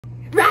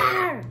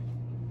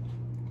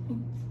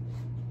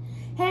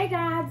Hey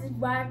guys, it's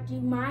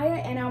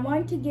Myia, and I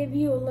want to give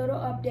you a little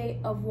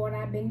update of what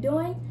I've been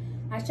doing.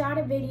 I shot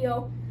a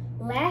video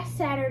last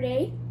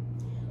Saturday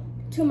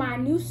to my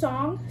new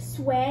song,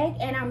 Swag,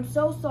 and I'm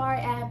so sorry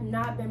I have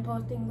not been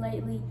posting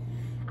lately.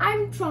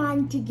 I'm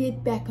trying to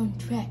get back on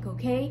track,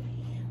 okay?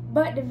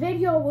 But the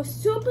video was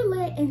super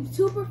lit and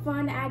super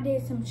fun. I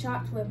did some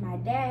shots with my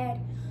dad.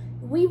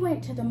 We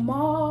went to the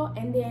mall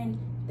and then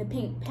the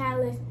Pink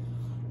Palace.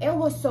 It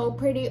was so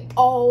pretty.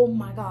 Oh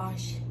my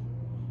gosh.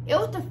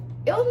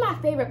 It was my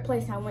favorite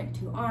place I went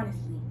to,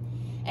 honestly.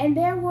 And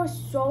there were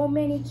so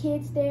many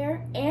kids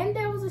there. And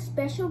there was a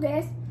special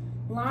guest,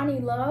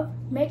 Lonnie Love.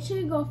 Make sure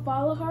you go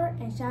follow her,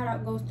 and shout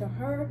out goes to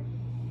her.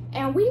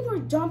 And we were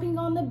jumping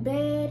on the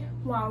bed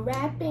while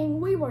rapping.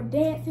 We were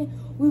dancing.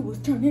 We was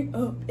turning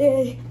up.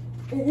 It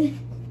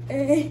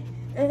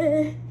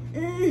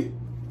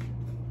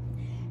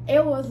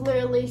was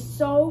literally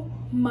so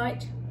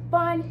much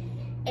fun.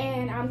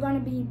 And I'm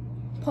going to be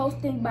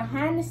posting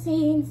behind the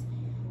scenes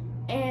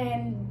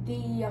and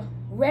the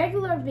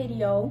regular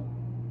video.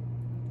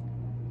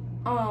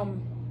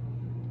 I'm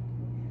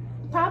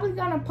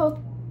gonna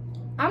post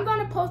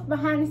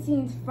behind the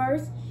scenes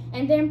first,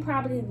 and then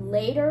probably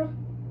later,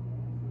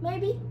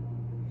 maybe,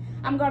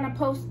 I'm gonna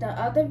post the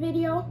other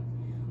video,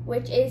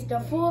 which is the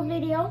full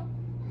video.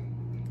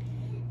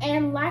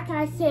 And like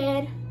I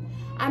said,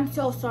 I'm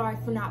so sorry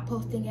for not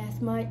posting as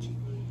much.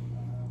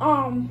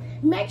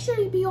 Make sure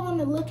you be on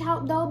the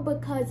lookout though,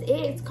 because it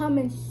is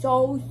coming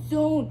so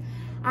soon.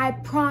 I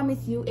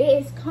promise you, it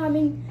is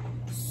coming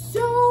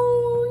sooner.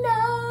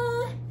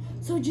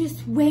 So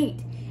just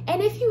wait.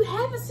 And if you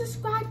haven't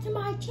subscribed to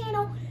my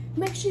channel,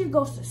 make sure you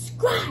go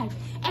subscribe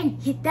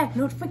and hit that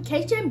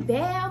notification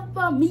bell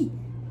for me,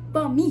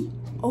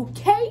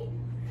 okay?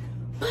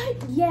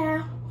 But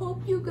yeah,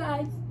 hope you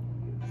guys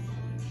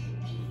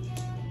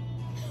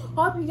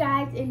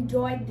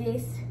enjoyed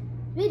this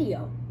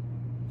video.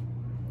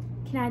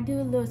 Can I do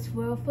a little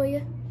swirl for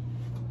you?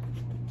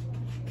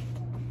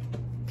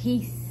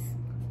 Peace.